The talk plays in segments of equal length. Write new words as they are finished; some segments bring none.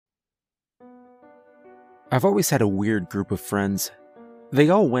I've always had a weird group of friends. They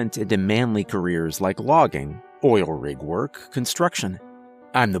all went into manly careers like logging, oil rig work, construction.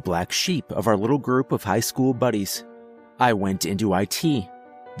 I'm the black sheep of our little group of high school buddies. I went into IT.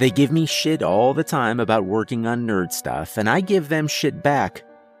 They give me shit all the time about working on nerd stuff, and I give them shit back.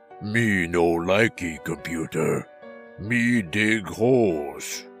 Me no likey computer. Me dig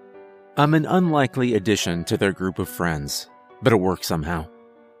holes. I'm an unlikely addition to their group of friends, but it works somehow.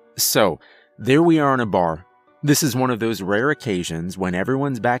 So, there we are in a bar. This is one of those rare occasions when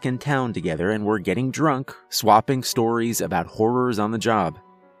everyone's back in town together and we're getting drunk, swapping stories about horrors on the job.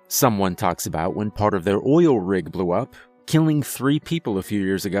 Someone talks about when part of their oil rig blew up, killing 3 people a few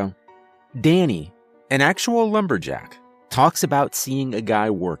years ago. Danny, an actual lumberjack, talks about seeing a guy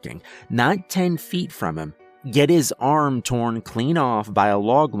working, not 10 feet from him, get his arm torn clean off by a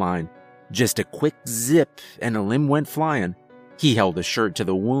log line. Just a quick zip and a limb went flying. He held a shirt to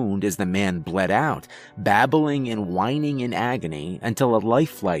the wound as the man bled out, babbling and whining in agony until a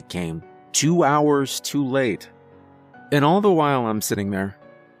life flight came, 2 hours too late. And all the while I'm sitting there,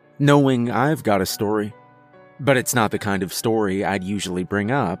 knowing I've got a story. But it's not the kind of story I'd usually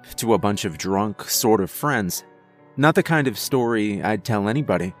bring up to a bunch of drunk sort of friends. Not the kind of story I'd tell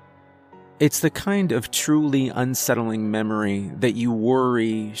anybody. It's the kind of truly unsettling memory that you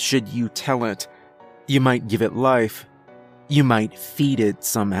worry, should you tell it, you might give it life. You might feed it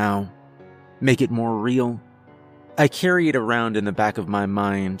somehow. Make it more real. I carry it around in the back of my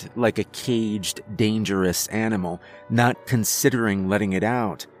mind like a caged, dangerous animal, not considering letting it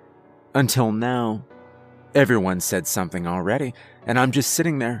out. Until now. Everyone said something already, and I'm just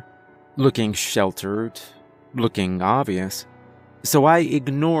sitting there, looking sheltered, looking obvious. So I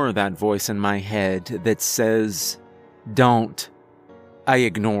ignore that voice in my head that says, "Don't." I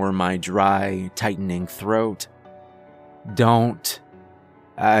ignore my dry, tightening throat. Don't.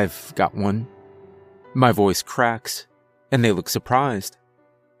 I've got one. My voice cracks, and they look surprised.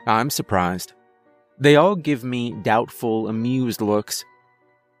 I'm surprised. They all give me doubtful, amused looks.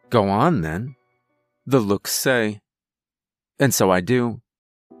 Go on, then, the looks say. And so I do.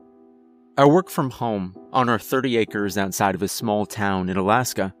 I work from home on our 30 acres outside of a small town in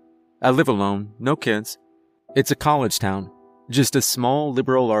Alaska. I live alone, no kids. It's a college town, just a small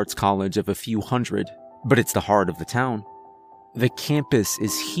liberal arts college of a few hundred, but it's the heart of the town. The campus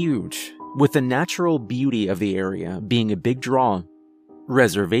is huge, with the natural beauty of the area being a big draw.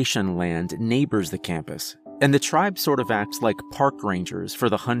 Reservation land neighbors the campus, and the tribe sort of acts like park rangers for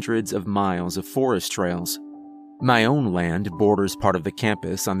the hundreds of miles of forest trails. My own land borders part of the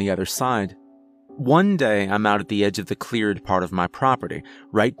campus on the other side. One day, I'm out at the edge of the cleared part of my property,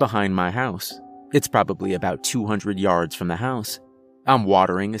 right behind my house. It's probably about 200 yards from the house. I'm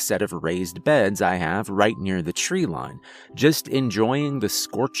watering a set of raised beds I have right near the tree line, just enjoying the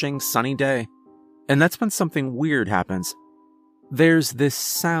scorching sunny day. And that's when something weird happens. There's this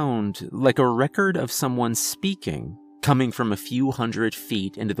sound, like a record of someone speaking, coming from a few hundred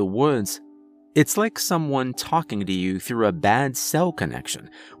feet into the woods. It's like someone talking to you through a bad cell connection,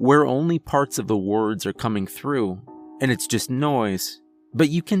 where only parts of the words are coming through, and it's just noise, but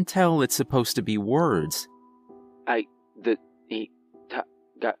you can tell it's supposed to be words.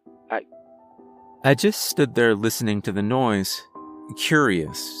 I just stood there listening to the noise,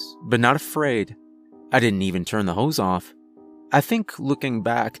 curious, but not afraid. I didn't even turn the hose off. I think, looking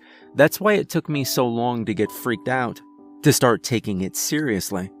back, that's why it took me so long to get freaked out, to start taking it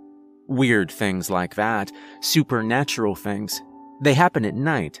seriously. Weird things like that, supernatural things, they happen at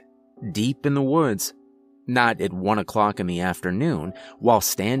night, deep in the woods, not at 1 o'clock in the afternoon, while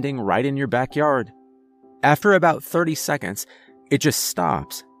standing right in your backyard. After about 30 seconds, it just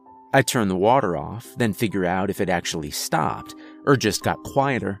stops. I turn the water off, then figure out if it actually stopped, or just got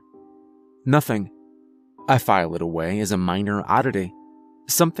quieter. Nothing. I file it away as a minor oddity.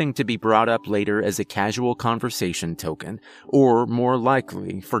 Something to be brought up later as a casual conversation token, or more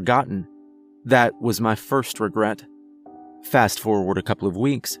likely, forgotten. That was my first regret. Fast forward a couple of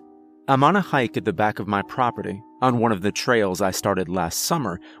weeks. I'm on a hike at the back of my property, on one of the trails I started last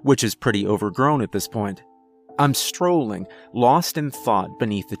summer, which is pretty overgrown at this point. I'm strolling, lost in thought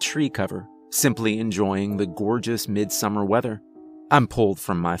beneath the tree cover, simply enjoying the gorgeous midsummer weather. I'm pulled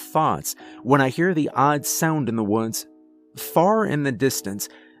from my thoughts when I hear the odd sound in the woods. Far in the distance,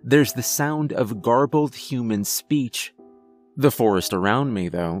 there's the sound of garbled human speech. The forest around me,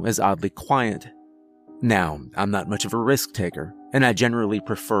 though, is oddly quiet. Now, I'm not much of a risk taker, and I generally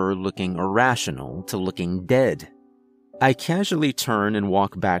prefer looking irrational to looking dead. I casually turn and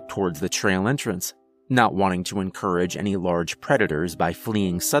walk back towards the trail entrance, not wanting to encourage any large predators by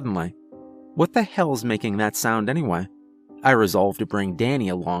fleeing suddenly. What the hell's making that sound anyway? I resolve to bring Danny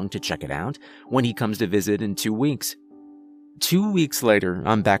along to check it out when he comes to visit in 2 weeks. 2 weeks later,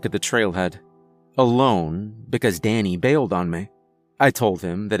 I'm back at the trailhead, alone because Danny bailed on me. I told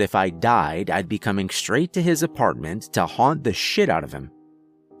him that if I died, I'd be coming straight to his apartment to haunt the shit out of him.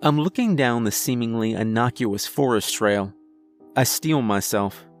 I'm looking down the seemingly innocuous forest trail. I steel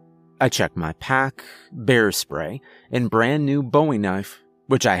myself. I check my pack, bear spray, and brand new Bowie knife,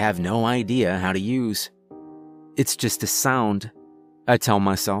 which I have no idea how to use. It's just a sound, I tell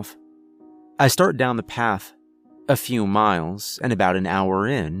myself. I start down the path. A few miles, and about an hour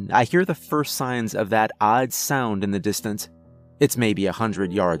in, I hear the first signs of that odd sound in the distance. It's maybe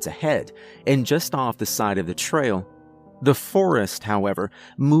 100 yards ahead, and just off the side of the trail. The forest, however,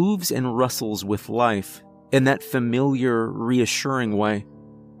 moves and rustles with life in that familiar, reassuring way.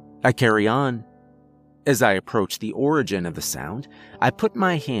 I carry on. As I approach the origin of the sound, I put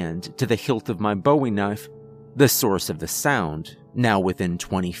my hand to the hilt of my Bowie knife. The source of the sound, now within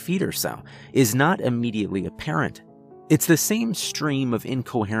 20 feet or so, is not immediately apparent. It's the same stream of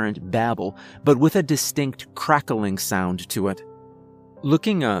incoherent babble, but with a distinct crackling sound to it.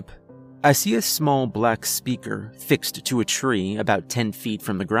 Looking up, I see a small black speaker fixed to a tree about 10 feet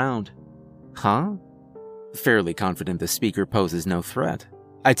from the ground. Huh? Fairly confident the speaker poses no threat,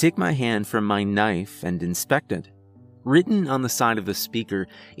 I take my hand from my knife and inspect it. Written on the side of the speaker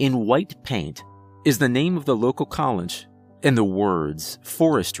in white paint is the name of the local college and the words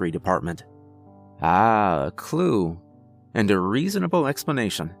Forestry Department. Ah, a clue and a reasonable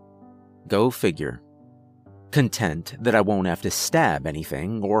explanation. Go figure. Content that I won't have to stab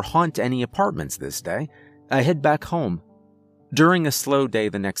anything or haunt any apartments this day, I head back home. During a slow day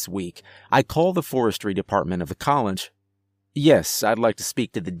the next week, I call the forestry department of the college. Yes, I'd like to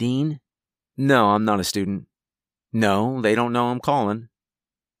speak to the dean. No, I'm not a student. No, they don't know I'm calling.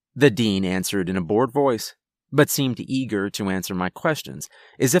 The dean answered in a bored voice, but seemed eager to answer my questions,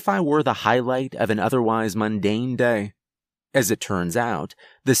 as if I were the highlight of an otherwise mundane day. As it turns out,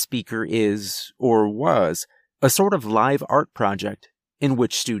 the speaker is, or was, a sort of live art project in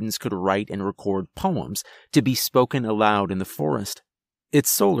which students could write and record poems to be spoken aloud in the forest. It's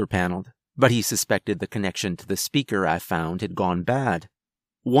solar paneled, but he suspected the connection to the speaker I found had gone bad.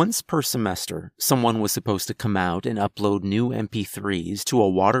 Once per semester, someone was supposed to come out and upload new MP3s to a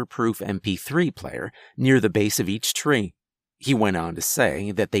waterproof MP3 player near the base of each tree. He went on to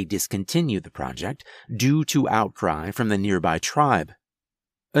say that they discontinued the project due to outcry from the nearby tribe.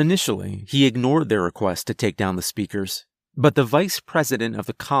 Initially, he ignored their request to take down the speakers, but the vice president of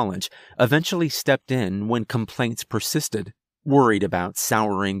the college eventually stepped in when complaints persisted, worried about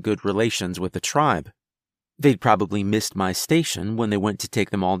souring good relations with the tribe. They'd probably missed my station when they went to take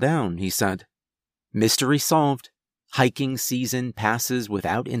them all down, he said. Mystery solved. Hiking season passes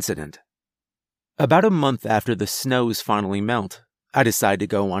without incident. About a month after the snows finally melt, I decide to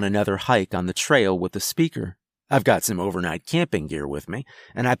go on another hike on the trail with the speaker. I've got some overnight camping gear with me,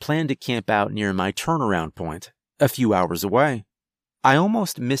 and I plan to camp out near my turnaround point, a few hours away. I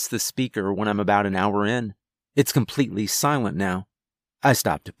almost miss the speaker when I'm about an hour in. It's completely silent now. I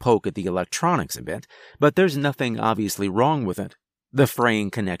stop to poke at the electronics a bit, but there's nothing obviously wrong with it. The fraying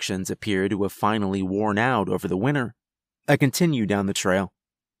connections appear to have finally worn out over the winter. I continue down the trail.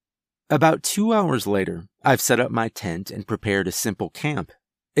 About 2 hours later, I've set up my tent and prepared a simple camp.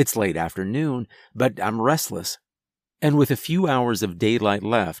 It's late afternoon, but I'm restless. And with a few hours of daylight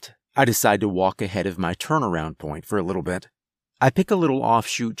left, I decide to walk ahead of my turnaround point for a little bit. I pick a little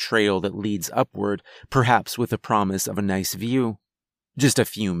offshoot trail that leads upward, perhaps with the promise of a nice view. Just a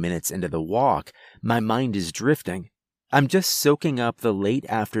few minutes into the walk, my mind is drifting. I'm just soaking up the late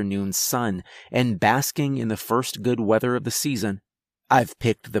afternoon sun and basking in the first good weather of the season. I've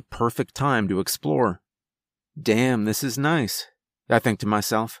picked the perfect time to explore. Damn, this is nice, I think to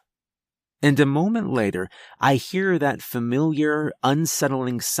myself. And a moment later, I hear that familiar,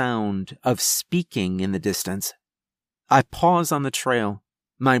 unsettling sound of speaking in the distance. I pause on the trail,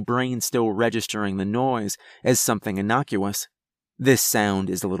 my brain still registering the noise as something innocuous. This sound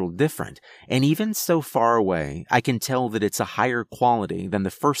is a little different, and even so far away, I can tell that it's a higher quality than the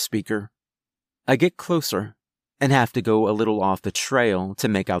first speaker. I get closer, and have to go a little off the trail to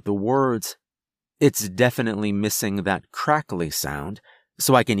make out the words. It's definitely missing that crackly sound,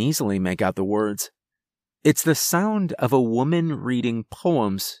 so I can easily make out the words. It's the sound of a woman reading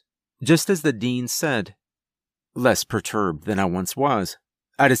poems, just as the dean said. Less perturbed than I once was,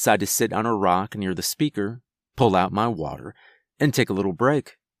 I decide to sit on a rock near the speaker, pull out my water, and take a little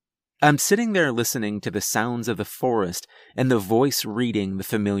break. I'm sitting there listening to the sounds of the forest and the voice reading the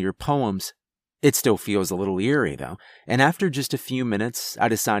familiar poems. It still feels a little eerie, though, and after just a few minutes, I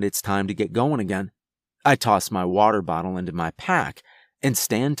decide it's time to get going again. I toss my water bottle into my pack and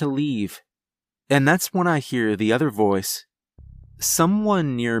stand to leave. And that's when I hear the other voice.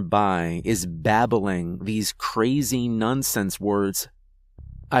 Someone nearby is babbling these crazy nonsense words.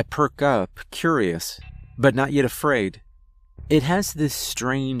 I perk up, curious, but not yet afraid. It has this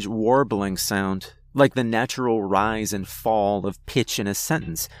strange warbling sound, like the natural rise and fall of pitch in a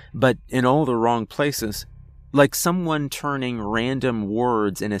sentence, but in all the wrong places. Like someone turning random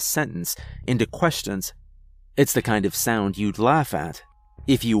words in a sentence into questions. It's the kind of sound you'd laugh at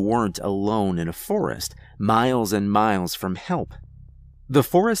if you weren't alone in a forest, miles and miles from help. The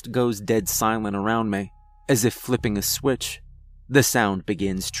forest goes dead silent around me, as if flipping a switch. The sound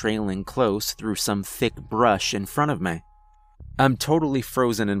begins trailing close through some thick brush in front of me. I'm totally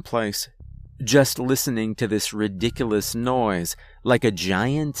frozen in place, just listening to this ridiculous noise like a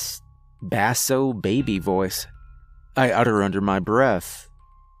giant basso baby voice. I utter under my breath,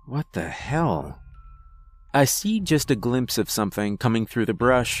 "What the hell?" I see just a glimpse of something coming through the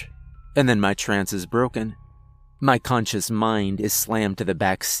brush, and then my trance is broken. My conscious mind is slammed to the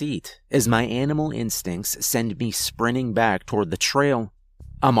back seat as my animal instincts send me sprinting back toward the trail.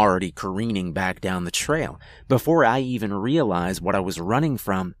 I'm already careening back down the trail before I even realize what I was running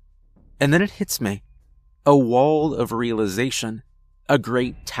from. And then it hits me. A wall of realization. A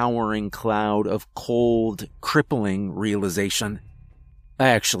great towering cloud of cold, crippling realization. I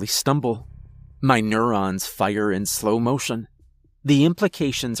actually stumble. My neurons fire in slow motion. The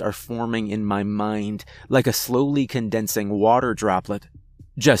implications are forming in my mind like a slowly condensing water droplet,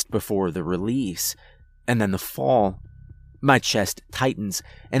 just before the release, and then the fall. My chest tightens,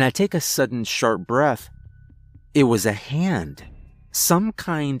 and I take a sudden sharp breath. It was a hand. Some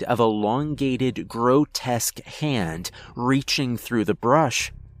kind of elongated, grotesque hand reaching through the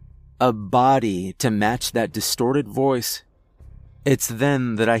brush. A body to match that distorted voice. It's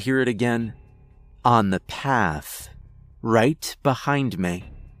then that I hear it again. On the path, right behind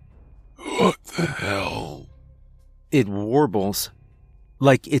me. What the hell? It warbles,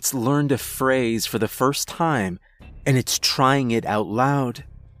 like it's learned a phrase for the first time, and it's trying it out loud.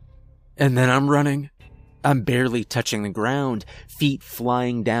 And then I'm running. I'm barely touching the ground, feet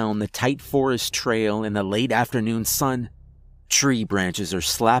flying down the tight forest trail in the late afternoon sun. Tree branches are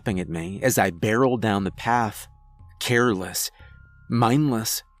slapping at me as I barrel down the path, careless,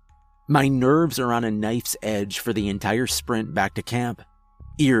 mindless. My nerves are on a knife's edge for the entire sprint back to camp.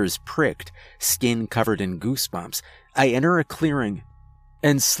 Ears pricked, skin covered in goosebumps, I enter a clearing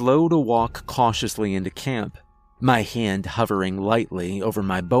and slow to walk cautiously into camp, my hand hovering lightly over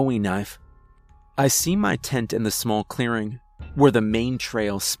my Bowie knife. I see my tent in the small clearing, where the main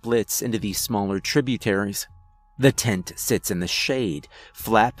trail splits into these smaller tributaries. The tent sits in the shade,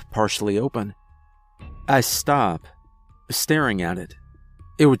 flap partially open. I stop, staring at it.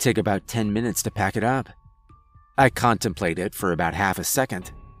 It would take about 10 minutes to pack it up. I contemplate it for about half a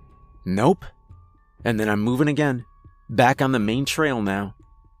second. Nope. And then I'm moving again, back on the main trail now.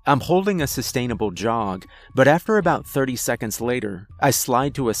 I'm holding a sustainable jog, but after about 30 seconds later, I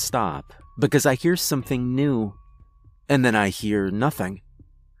slide to a stop because I hear something new. And then I hear nothing.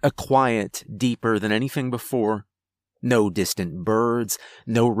 A quiet deeper than anything before. No distant birds,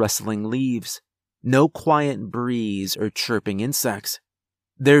 no rustling leaves, no quiet breeze or chirping insects.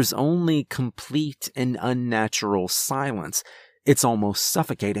 There's only complete and unnatural silence. It's almost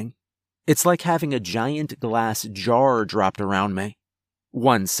suffocating. It's like having a giant glass jar dropped around me.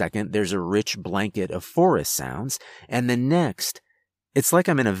 1 second, there's a rich blanket of forest sounds, and the next, it's like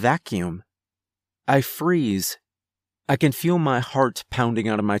I'm in a vacuum. I freeze. I can feel my heart pounding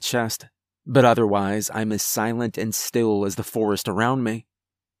out of my chest, but otherwise I'm as silent and still as the forest around me.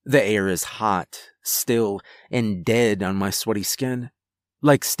 The air is hot, still, and dead on my sweaty skin.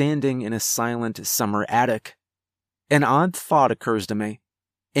 Like standing in a silent summer attic. An odd thought occurs to me,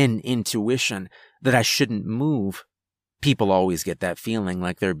 an intuition that I shouldn't move. People always get that feeling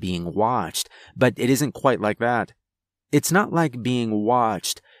like they're being watched, but it isn't quite like that. It's not like being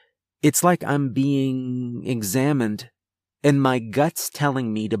watched, it's like I'm being examined, and my gut's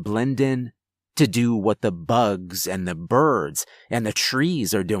telling me to blend in, to do what the bugs and the birds and the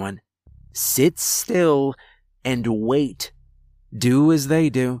trees are doing. Sit still and wait. Do as they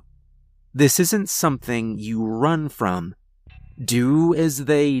do. This isn't something you run from. Do as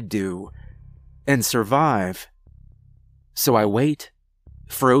they do. And survive. So I wait,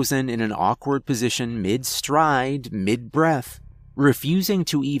 frozen in an awkward position mid-stride, mid-breath, refusing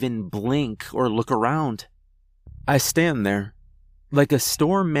to even blink or look around. I stand there, like a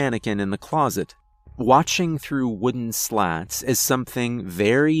store mannequin in the closet, watching through wooden slats as something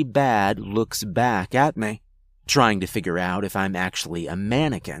very bad looks back at me. Trying to figure out if I'm actually a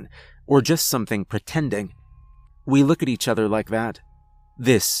mannequin or just something pretending. We look at each other like that,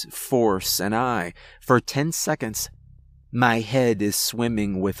 this force and I, for 10 seconds. My head is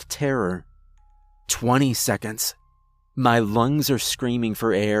swimming with terror. 20 seconds. My lungs are screaming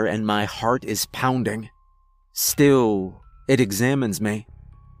for air and my heart is pounding. Still, it examines me.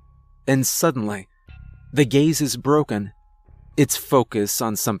 And suddenly, the gaze is broken. Its focus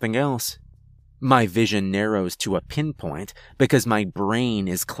on something else. My vision narrows to a pinpoint because my brain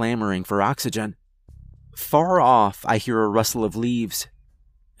is clamoring for oxygen. Far off, I hear a rustle of leaves.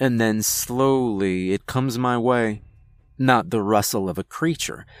 And then slowly it comes my way. Not the rustle of a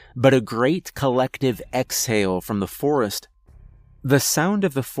creature, but a great collective exhale from the forest. The sound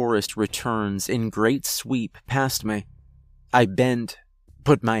of the forest returns in great sweep past me. I bend,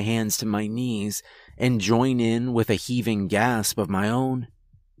 put my hands to my knees, and join in with a heaving gasp of my own.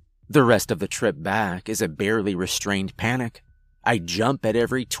 The rest of the trip back is a barely restrained panic. I jump at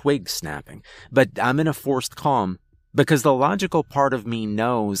every twig snapping, but I'm in a forced calm, because the logical part of me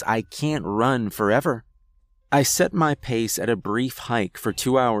knows I can't run forever. I set my pace at a brief hike for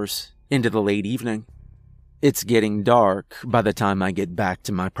 2 hours, into the late evening. It's getting dark by the time I get back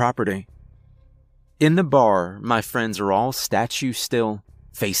to my property. In the bar, my friends are all statue still,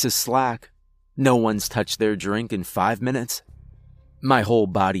 faces slack. No one's touched their drink in 5 minutes. My whole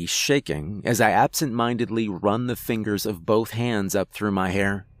body's shaking as I absent-mindedly run the fingers of both hands up through my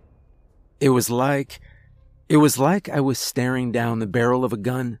hair. It was like I was staring down the barrel of a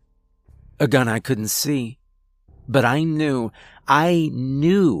gun I couldn't see. But I knew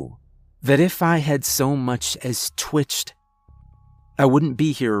that if I had so much as twitched, I wouldn't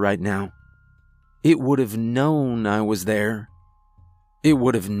be here right now. It would have known I was there. It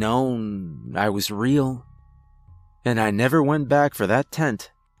would have known I was real. And I never went back for that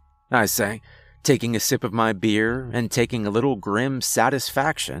tent, I say, taking a sip of my beer and taking a little grim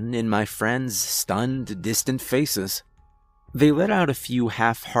satisfaction in my friends' stunned, distant faces. They let out a few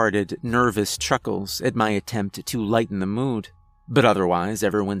half-hearted, nervous chuckles at my attempt to lighten the mood, but otherwise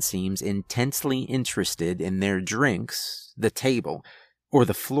everyone seems intensely interested in their drinks, the table, or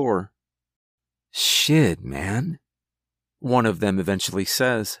the floor. "Shit, man," one of them eventually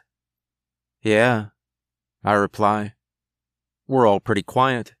says. "Yeah," I reply. We're all pretty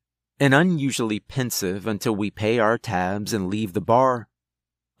quiet, and unusually pensive until we pay our tabs and leave the bar.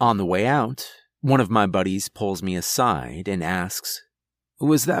 On the way out, one of my buddies pulls me aside and asks,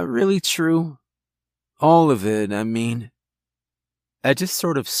 "Was that really true? All of it, I mean." I just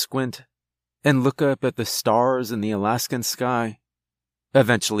sort of squint and look up at the stars in the Alaskan sky.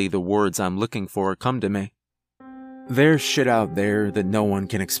 Eventually, the words I'm looking for come to me. There's shit out there that no one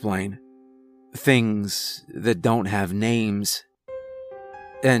can explain. Things that don't have names.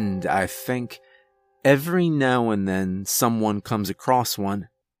 And I think every now and then someone comes across one.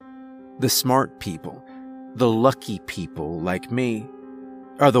 The smart people, the lucky people like me,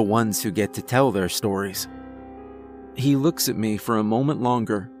 are the ones who get to tell their stories. He looks at me for a moment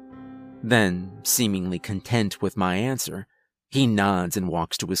longer. Then, seemingly content with my answer, he nods and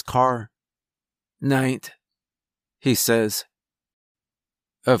walks to his car. "Night," he says.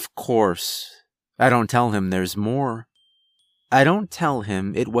 Of course, I don't tell him there's more. I don't tell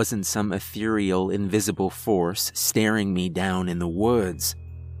him it wasn't some ethereal, invisible force staring me down in the woods.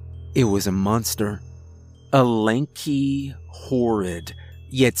 It was a monster. A lanky, horrid,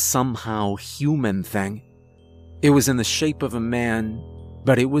 yet somehow human thing. It was in the shape of a man,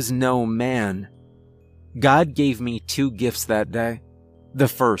 but it was no man. God gave me 2 gifts that day. The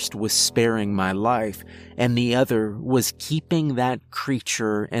first was sparing my life, and the other was keeping that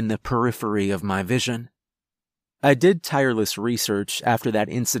creature in the periphery of my vision. I did tireless research after that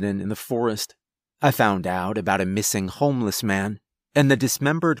incident in the forest. I found out about a missing homeless man, and the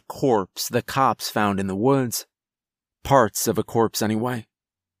dismembered corpse the cops found in the woods. Parts of a corpse, anyway.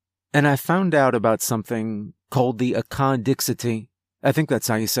 And I found out about something called the Akadixity. I think that's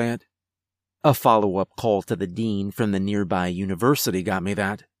how you say it. A follow-up call to the dean from the nearby university got me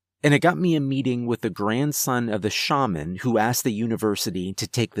that, and it got me a meeting with the grandson of the shaman who asked the university to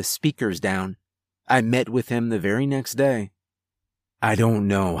take the speakers down. I met with him the very next day. I don't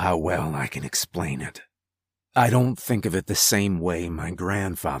know how well I can explain it. I don't think of it the same way my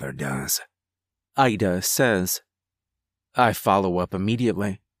grandfather does, Ida says. I follow up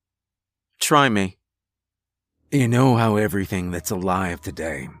immediately. Try me. You know how everything that's alive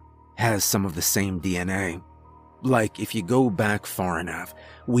today has some of the same DNA? Like, if you go back far enough,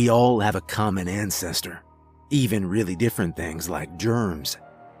 we all have a common ancestor. Even really different things like germs.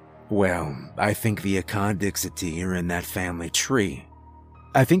 Well, I think the Akadixity are in that family tree.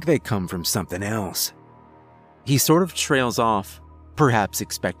 I think they come from something else. He sort of trails off, perhaps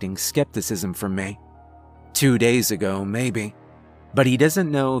expecting skepticism from me. 2 days ago, maybe. But he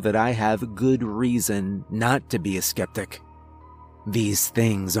doesn't know that I have good reason not to be a skeptic. These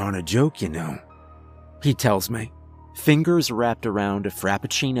things aren't a joke, you know. He tells me, fingers wrapped around a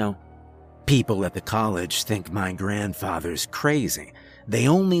frappuccino. People at the college think my grandfather's crazy. They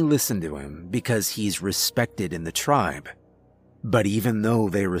only listen to him because he's respected in the tribe. But even though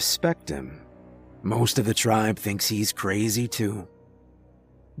they respect him, most of the tribe thinks he's crazy too.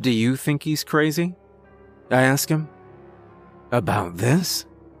 Do you think he's crazy? I ask him. About this?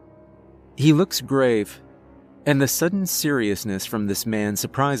 He looks grave, and the sudden seriousness from this man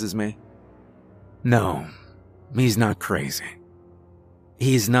surprises me. No, he's not crazy.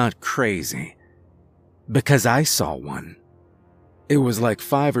 He's not crazy. Because I saw one. It was like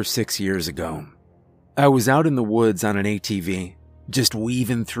 5 or 6 years ago. I was out in the woods on an ATV, just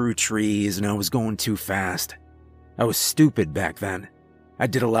weaving through trees, and I was going too fast. I was stupid back then. I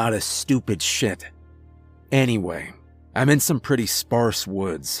did a lot of stupid shit. Anyway, I'm in some pretty sparse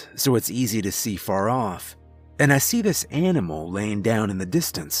woods, so it's easy to see far off, and I see this animal laying down in the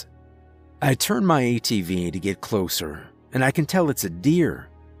distance. I turn my ATV to get closer, and I can tell it's a deer.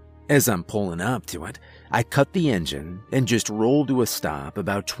 As I'm pulling up to it, I cut the engine and just roll to a stop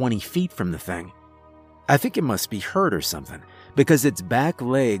about 20 feet from the thing. I think it must be hurt or something, because its back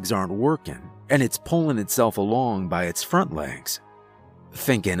legs aren't working, and it's pulling itself along by its front legs.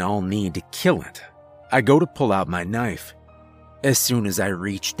 Thinking I'll need to kill it, I go to pull out my knife. As soon as I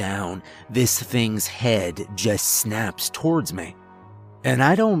reach down, this thing's head just snaps towards me. And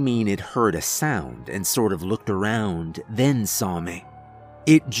I don't mean it heard a sound and sort of looked around, then saw me.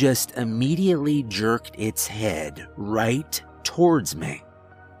 It just immediately jerked its head right towards me.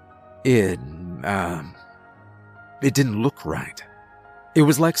 It didn't look right. It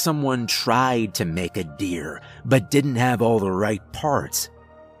was like someone tried to make a deer, but didn't have all the right parts.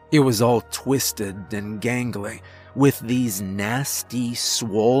 It was all twisted and gangly, with these nasty,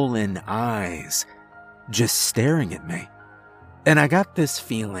 swollen eyes, just staring at me. And I got this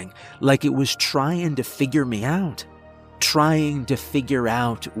feeling like it was trying to figure me out, trying to figure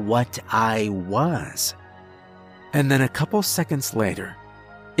out what I was. And then a couple seconds later,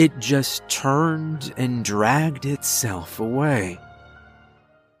 it just turned and dragged itself away.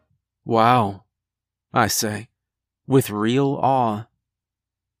 Wow, I say, with real awe.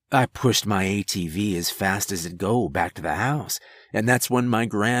 I pushed my ATV as fast as it'd go back to the house, and that's when my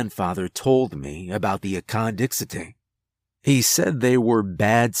grandfather told me about the Akadixite. He said they were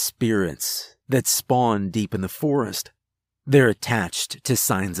bad spirits that spawn deep in the forest. They're attached to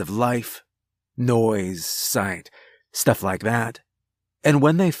signs of life, noise, sight, stuff like that. And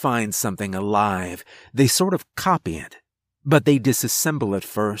when they find something alive, they sort of copy it, but they disassemble it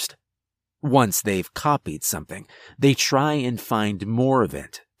first. Once they've copied something, they try and find more of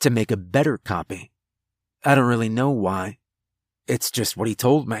it to make a better copy. I don't really know why. It's just what he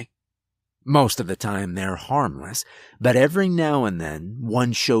told me. Most of the time they're harmless, but every now and then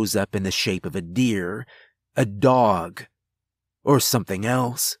one shows up in the shape of a deer, a dog, or something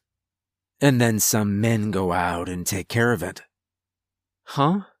else. And then some men go out and take care of it.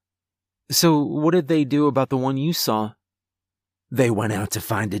 Huh? So what did they do about the one you saw? They went out to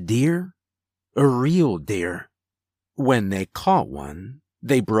find a deer. A real deer. When they caught one,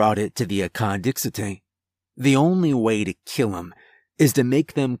 they brought it to the Akadixite. The only way to kill them is to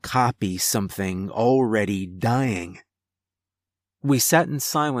make them copy something already dying. We sat in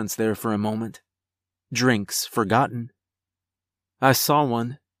silence there for a moment, drinks forgotten. I saw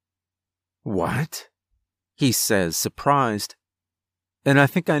one. What? He says, surprised. And I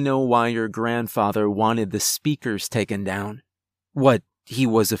think I know why your grandfather wanted the speakers taken down. What he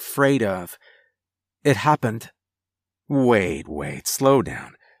was afraid of. It happened. Wait, slow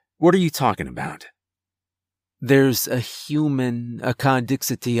down. What are you talking about? There's a human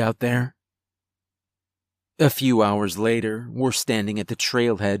Akadixite out there. A few hours later, we're standing at the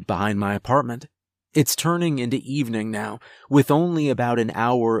trailhead behind my apartment. It's turning into evening now, with only about an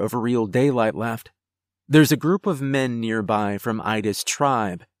hour of real daylight left. There's a group of men nearby from Ida's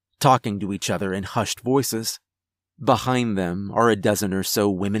tribe, talking to each other in hushed voices. Behind them are a dozen or so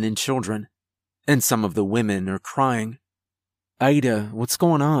women and children, and some of the women are crying. Ida, what's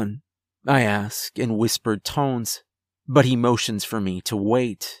going on? I ask in whispered tones, but he motions for me to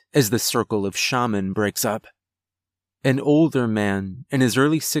wait as the circle of shaman breaks up. An older man in his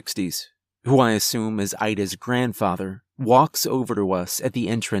early 60s, who I assume is Ida's grandfather, walks over to us at the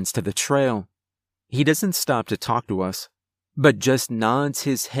entrance to the trail. He doesn't stop to talk to us, but just nods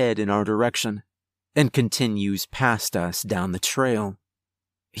his head in our direction and continues past us down the trail.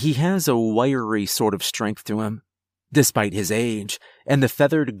 He has a wiry sort of strength to him, Despite his age, and the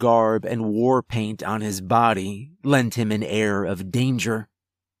feathered garb and war paint on his body lent him an air of danger.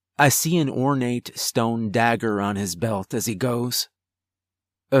 I see an ornate stone dagger on his belt as he goes.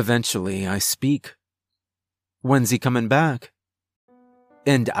 Eventually, I speak. "When's he coming back?"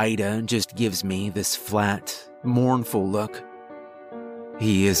 And Ida just gives me this flat, mournful look.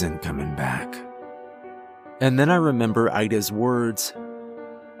 "He isn't coming back." And then I remember Ida's words.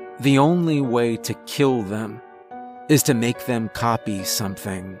 The only way to kill them is to make them copy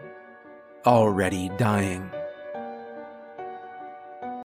something already dying.